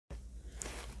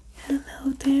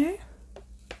Hello there.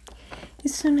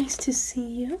 It's so nice to see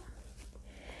you.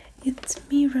 It's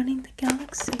me running the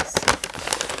Galaxies.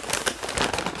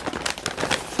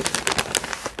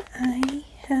 I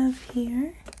have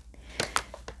here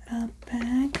a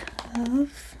bag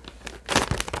of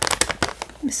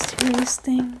mysterious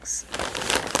things.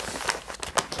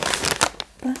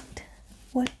 But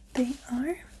what they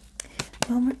are,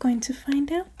 well, we're going to find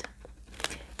out.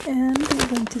 And we're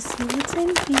going to see what's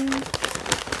in here.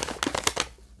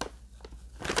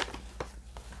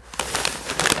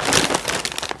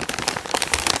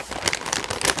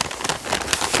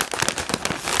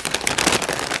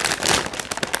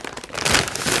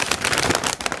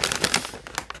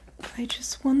 I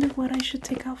just wonder what I should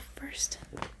take out first.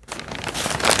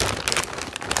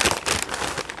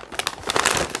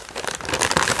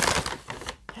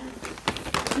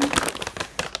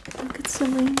 Look, it's a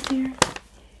reindeer.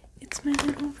 It's my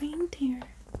little reindeer.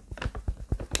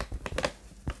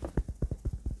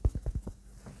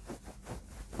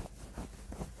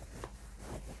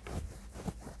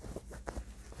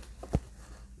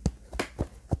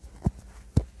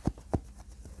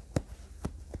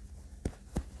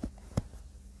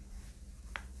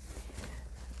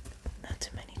 Not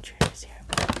too many triggers here,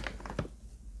 but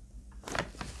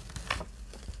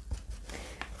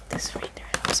this reindeer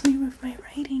helps me with my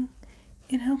writing.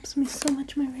 It helps me so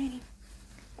much my writing.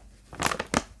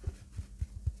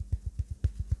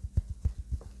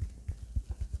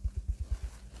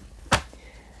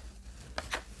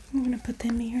 I'm gonna put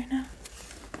them here now.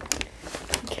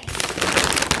 Okay.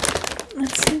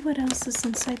 Let's see what else is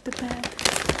inside the bag.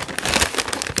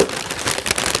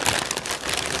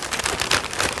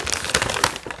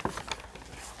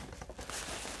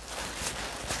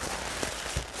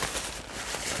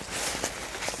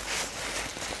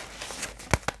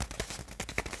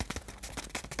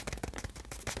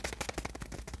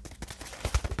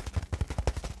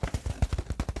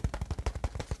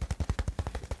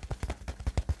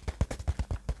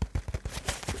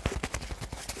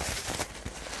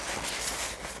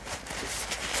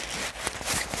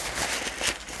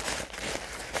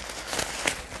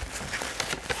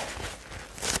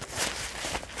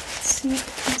 See what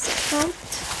comes out.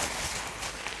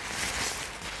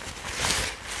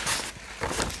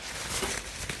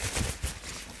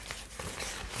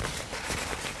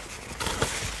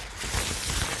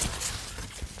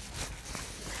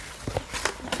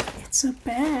 It's a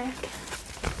bag.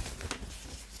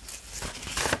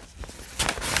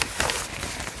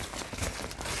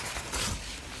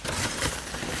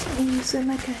 I use it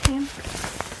like a hamper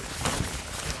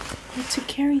to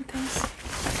carry things.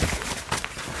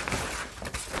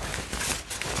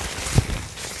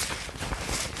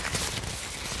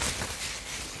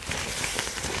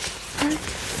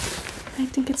 I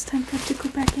think it's time for it to go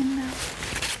back in now.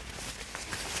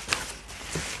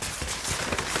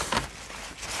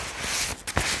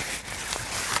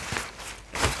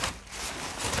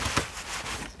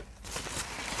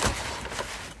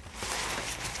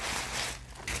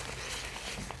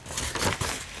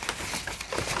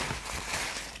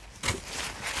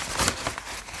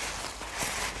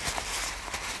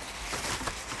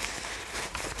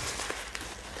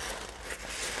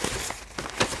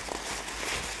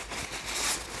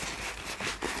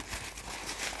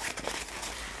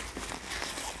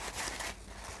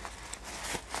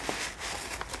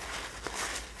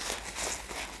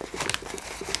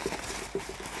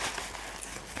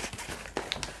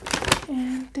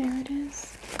 And there it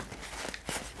is.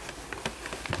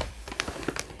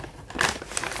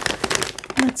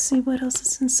 Let's see what else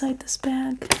is inside this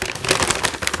bag.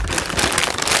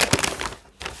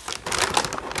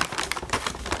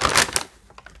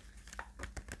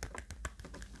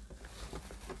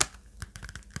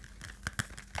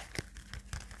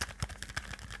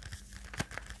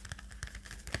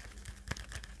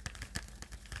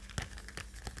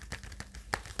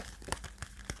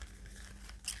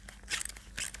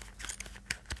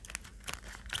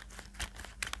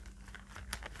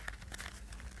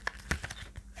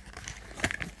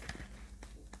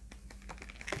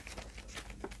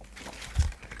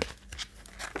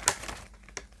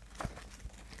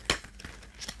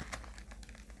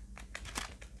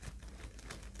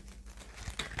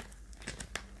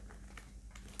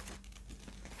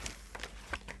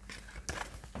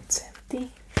 It's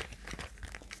empty.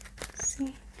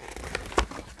 See?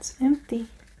 It's empty.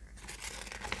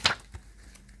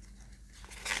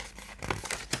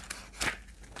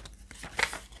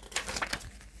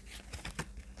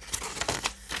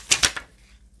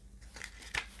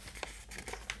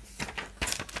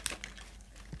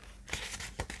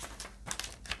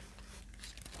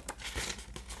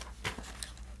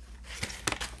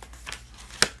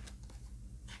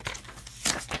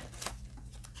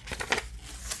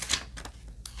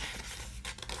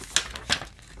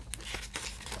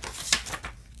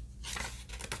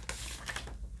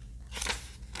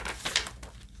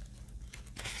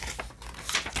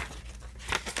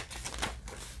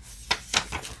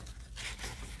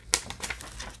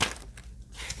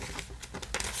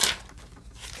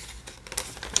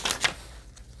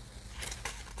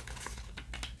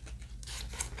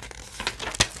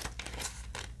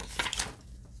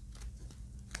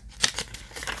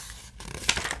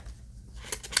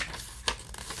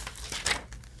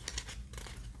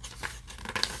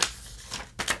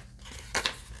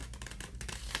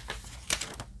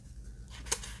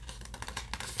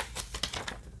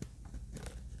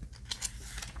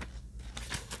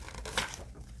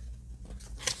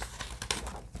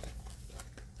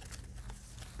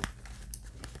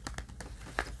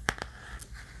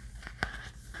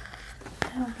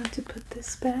 Now I'm going to put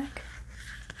this back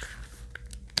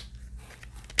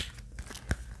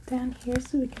down here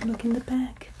so we can look in the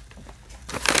back.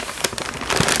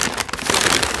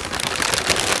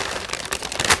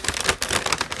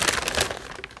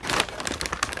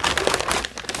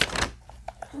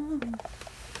 Oh,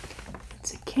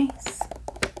 it's a case.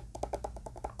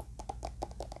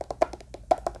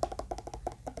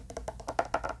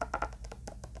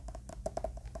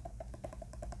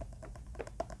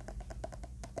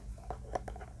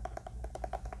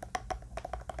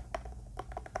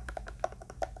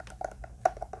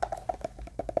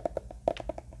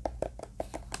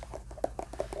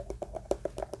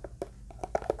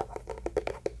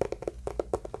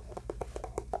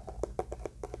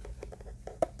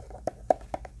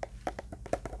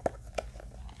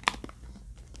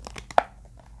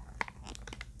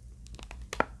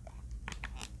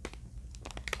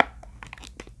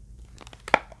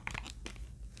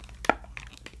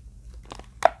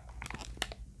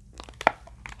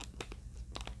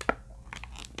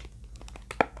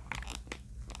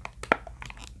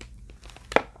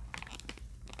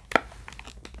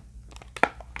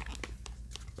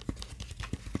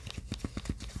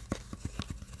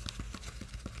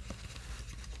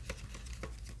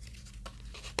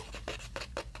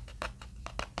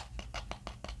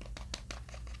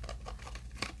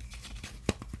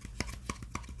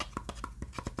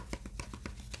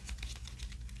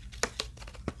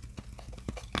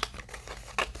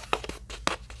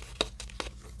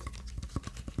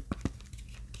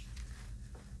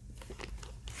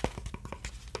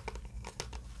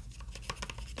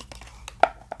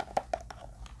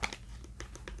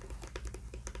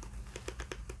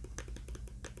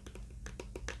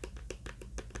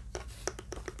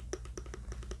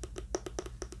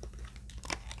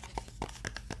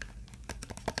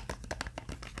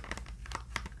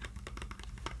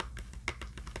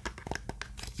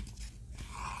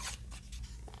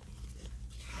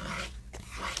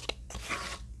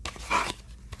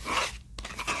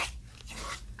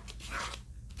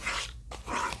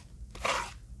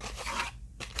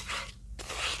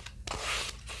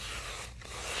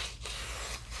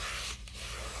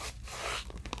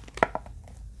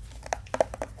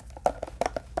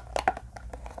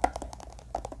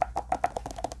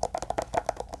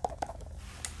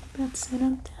 That's it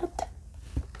on that.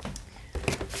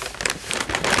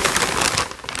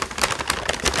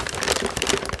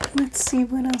 Let's see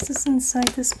what else is inside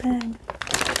this bag.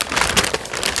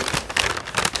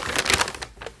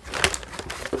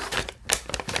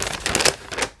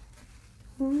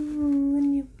 Ooh,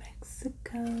 New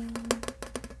Mexico.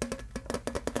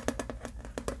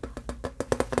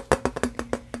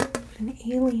 Put an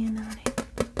alien on it.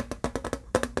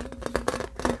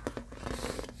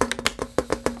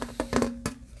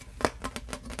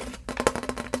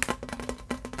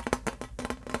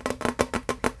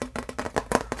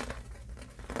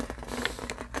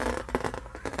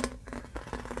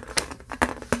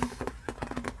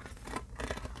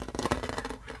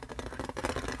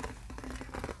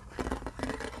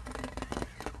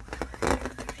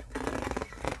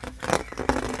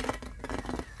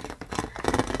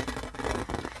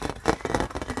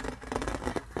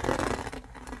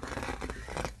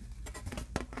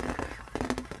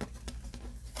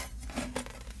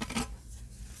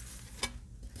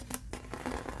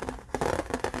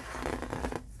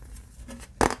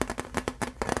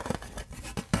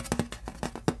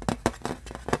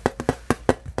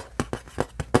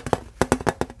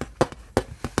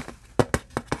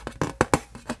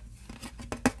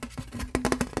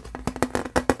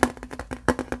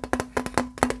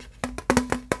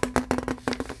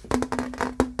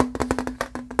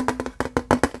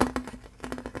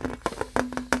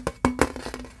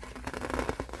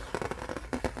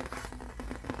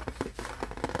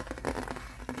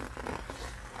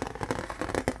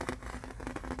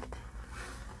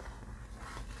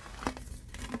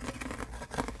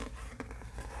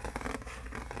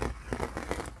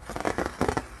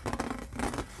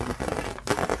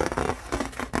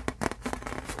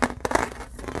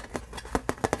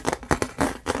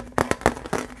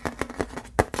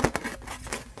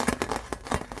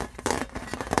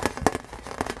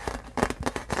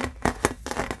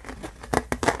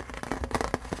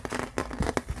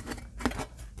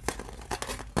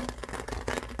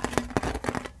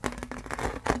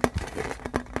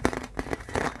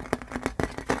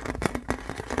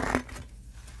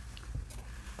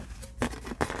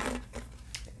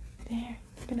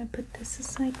 Gonna put this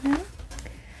aside now.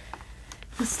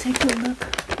 Let's take a look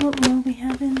what more we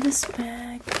have in this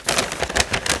bag.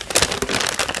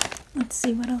 Let's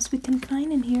see what else we can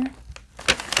find in here.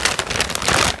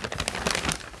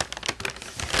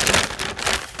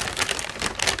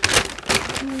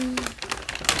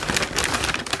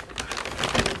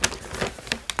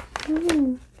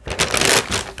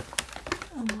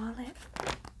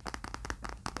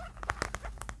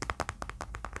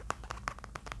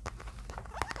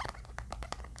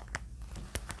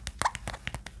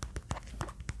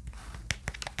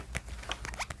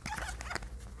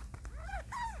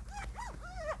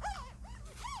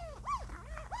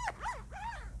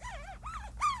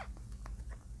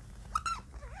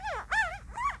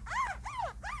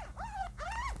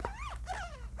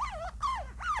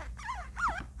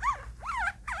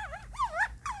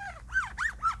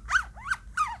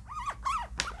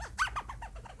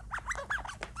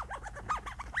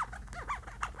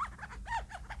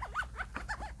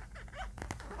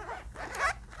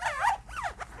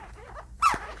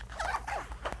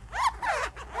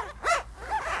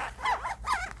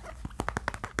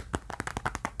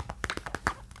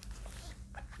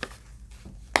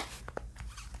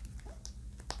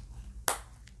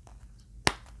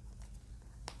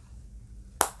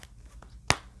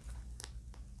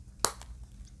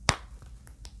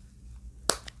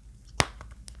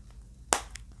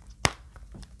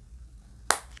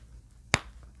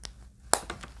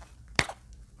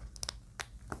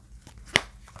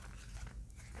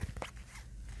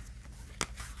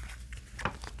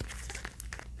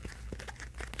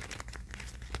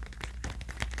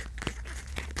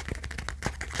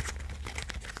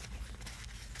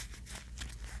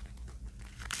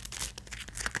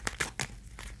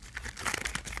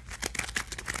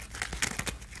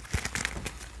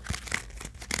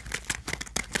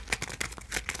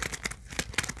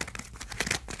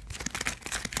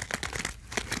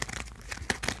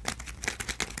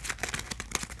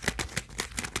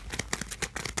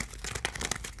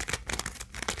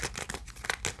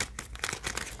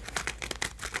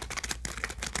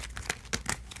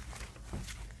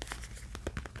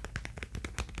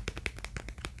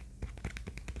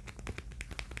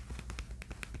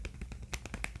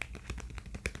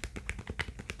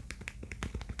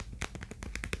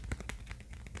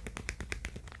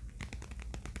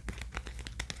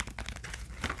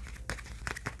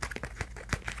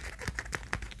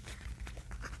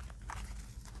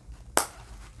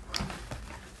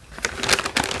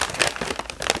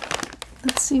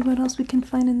 Let's see what else we can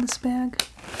find in this bag.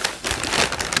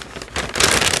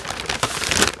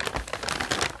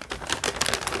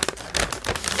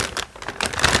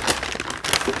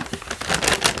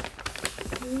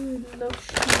 Ooh,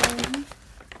 lotion.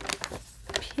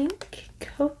 Pink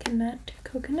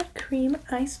coconut cream,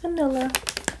 iced vanilla.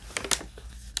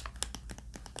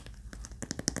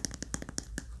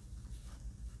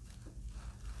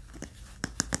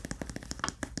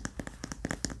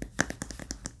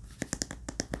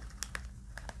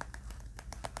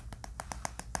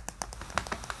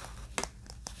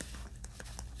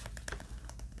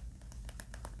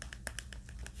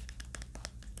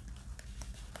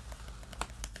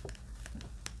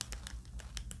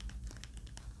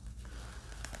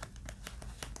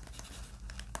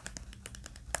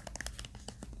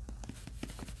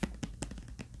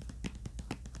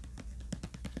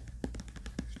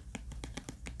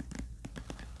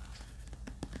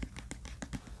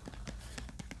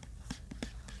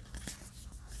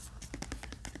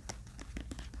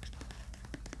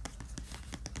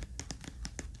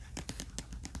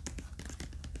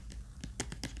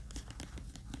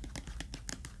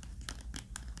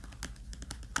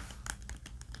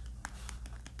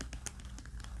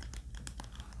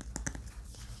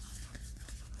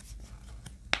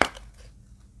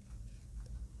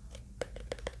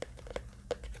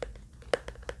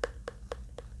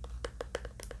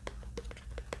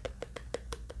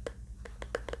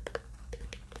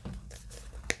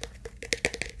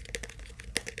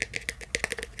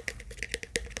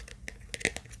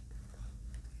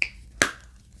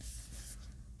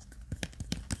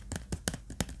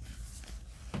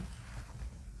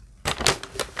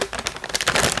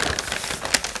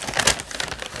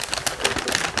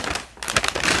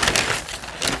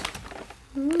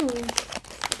 Ooh,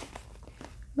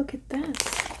 look at this.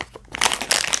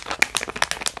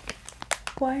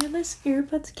 Wireless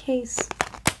earbuds case.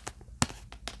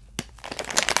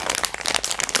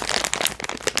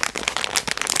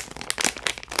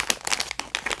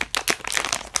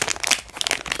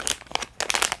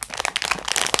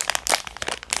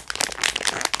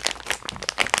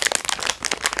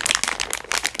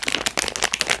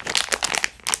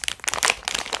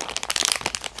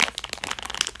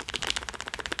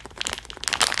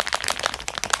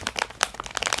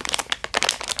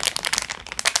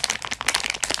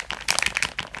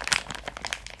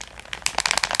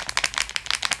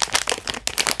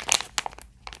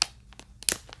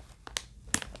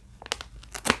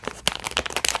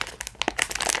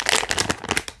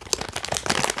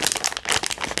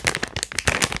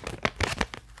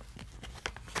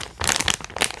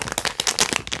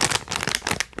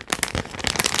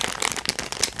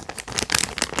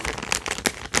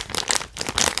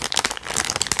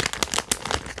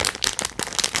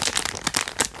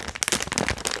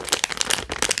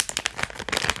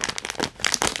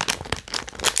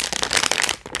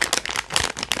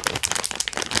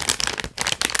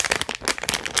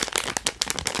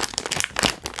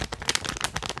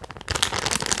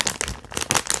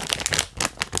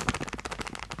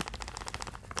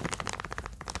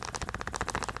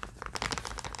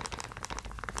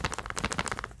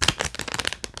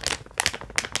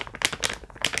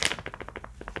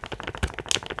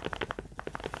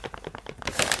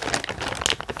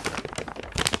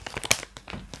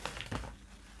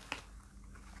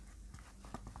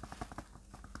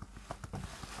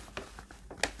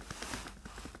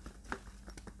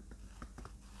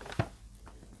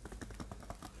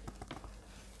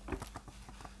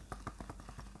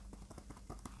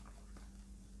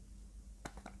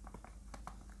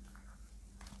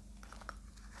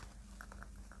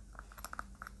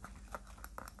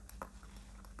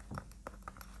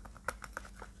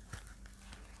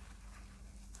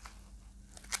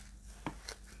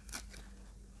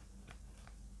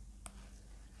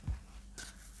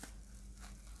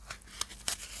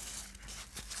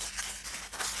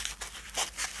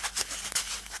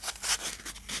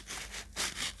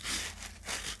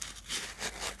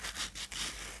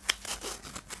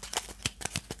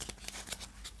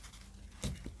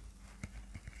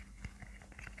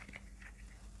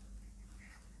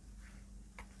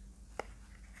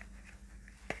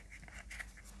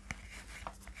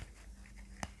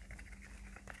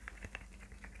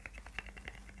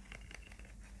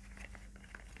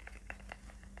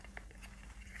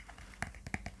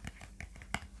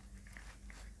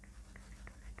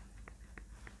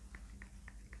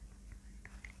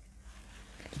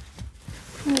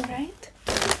 Alright.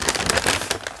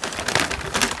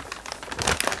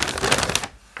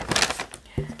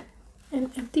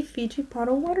 An empty Fiji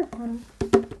bottle water bottle.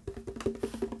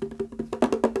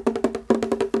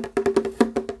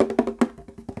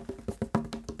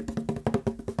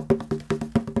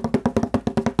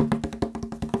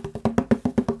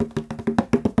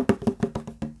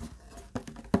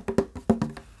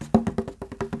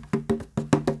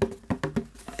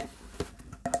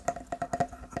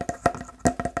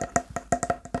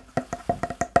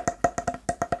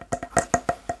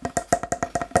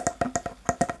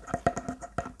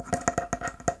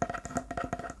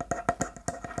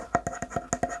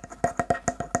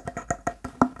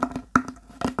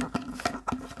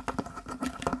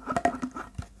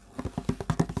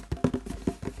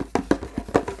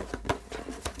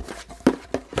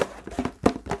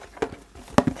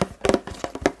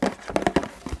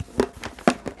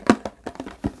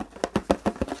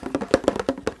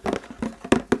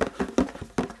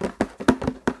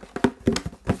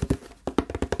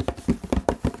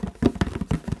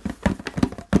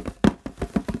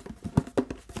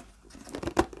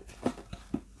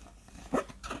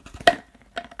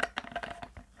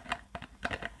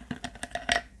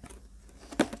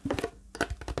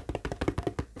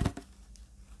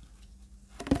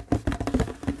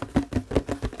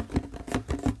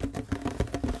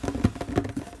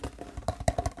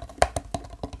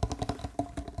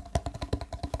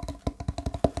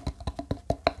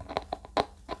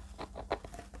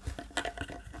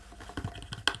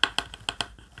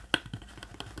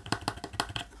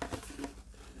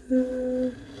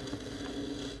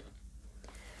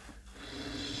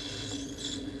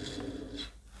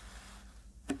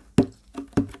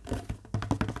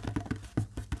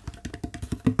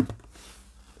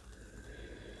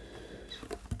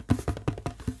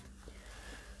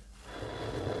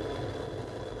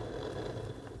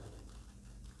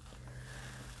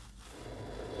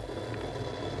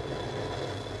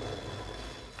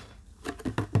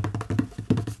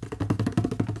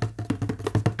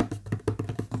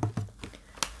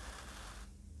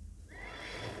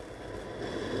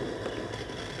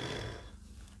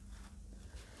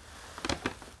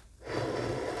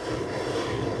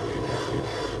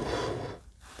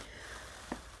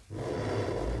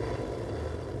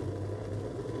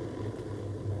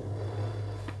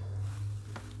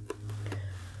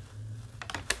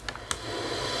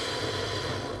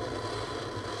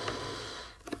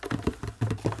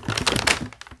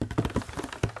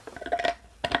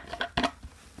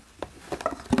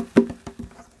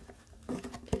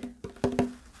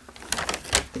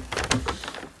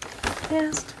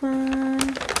 last one.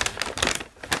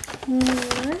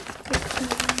 Let's get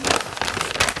that.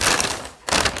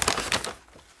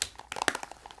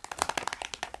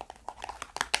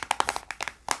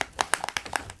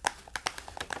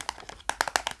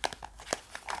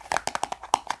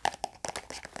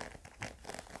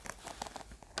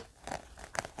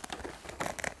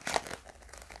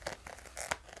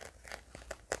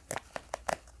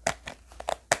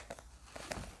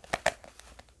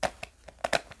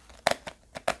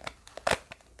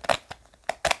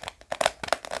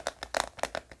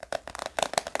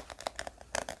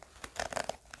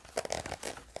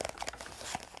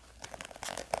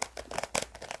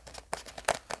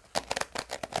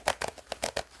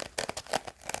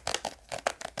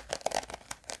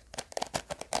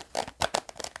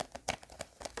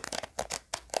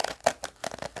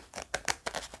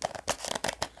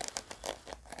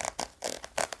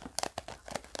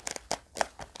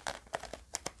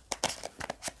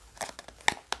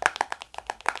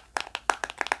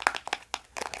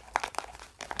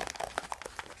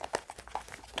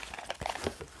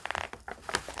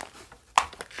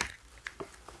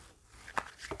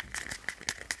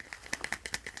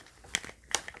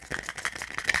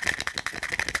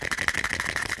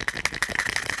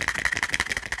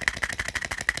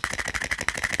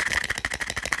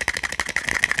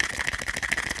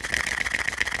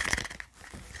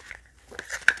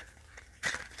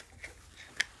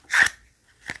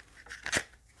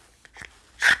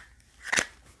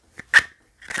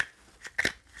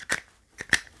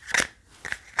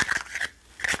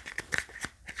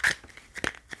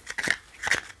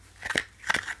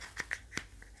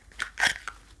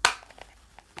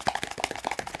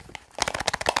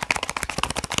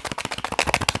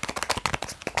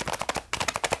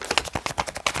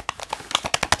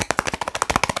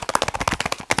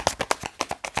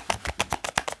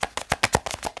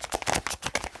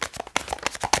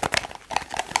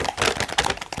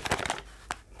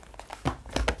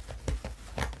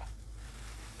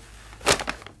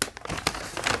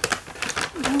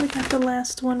 Now we got the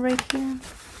last one right here.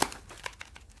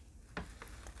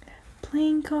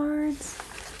 Playing cards.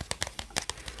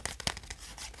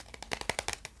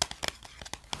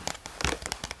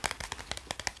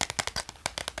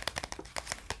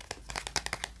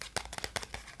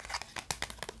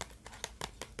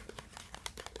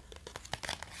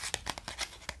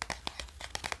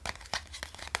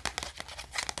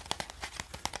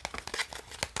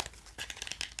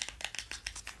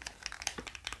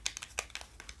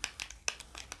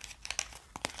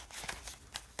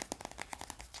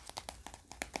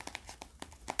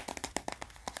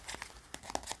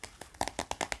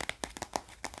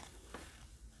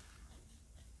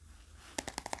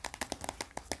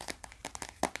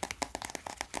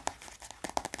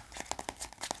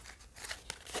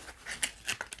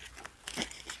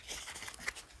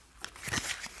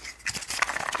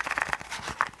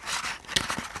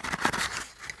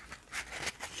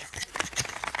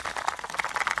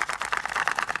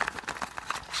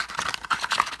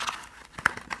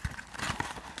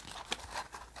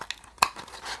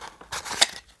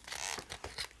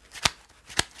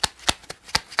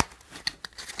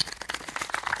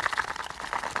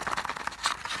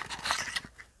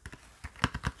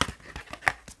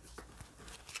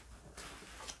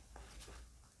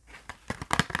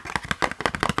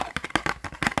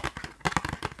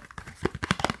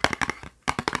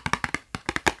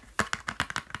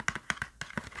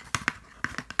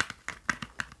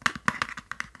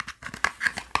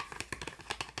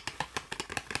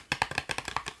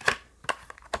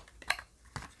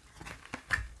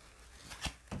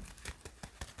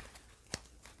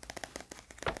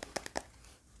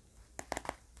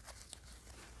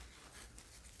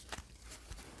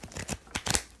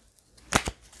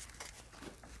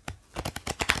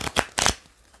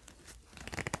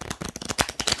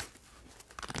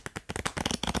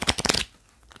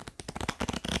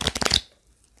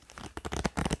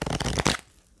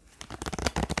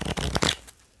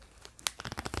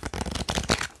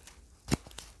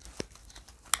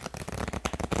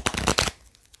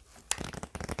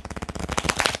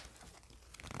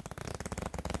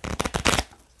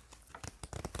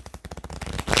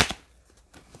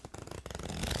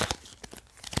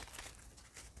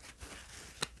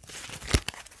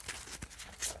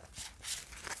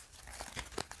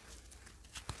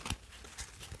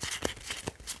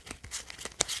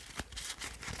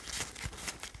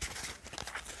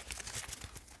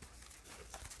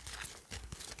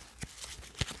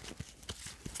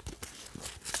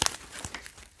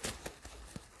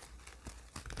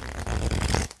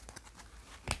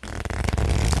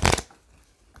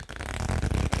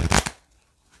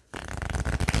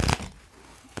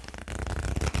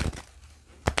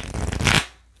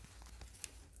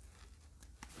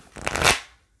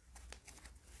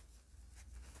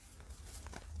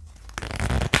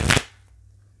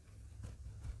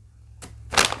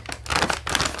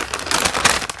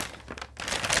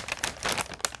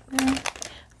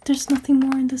 There's nothing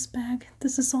more in this bag.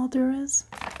 This is all there is.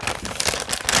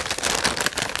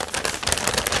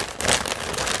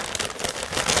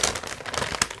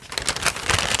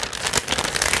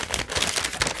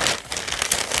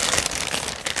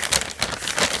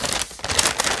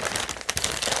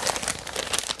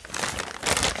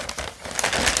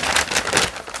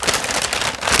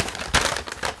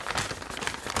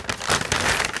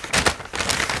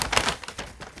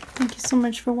 Thank you so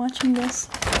much for watching this.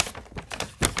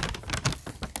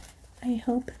 I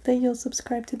hope that you'll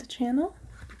subscribe to the channel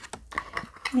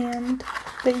and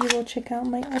that you will check out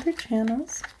my other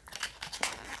channels.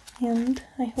 And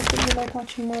I hope that you like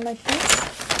watching more like this.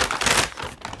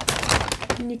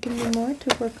 And you give me more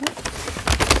to work on.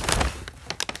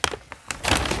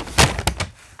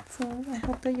 So I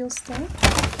hope that you'll stay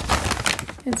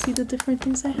and see the different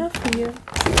things I have for you.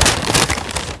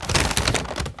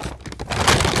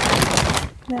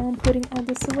 Now I'm putting all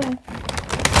this away.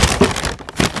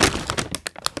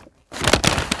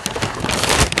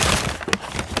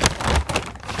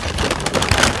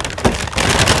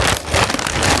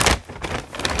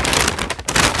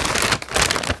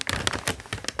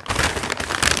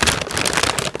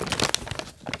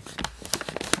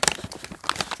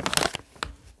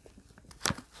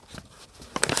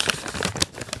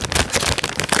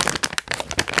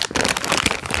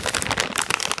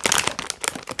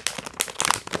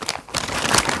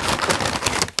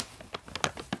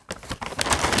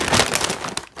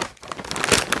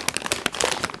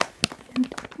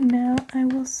 Now I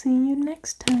will see you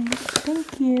next time.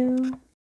 Thank you.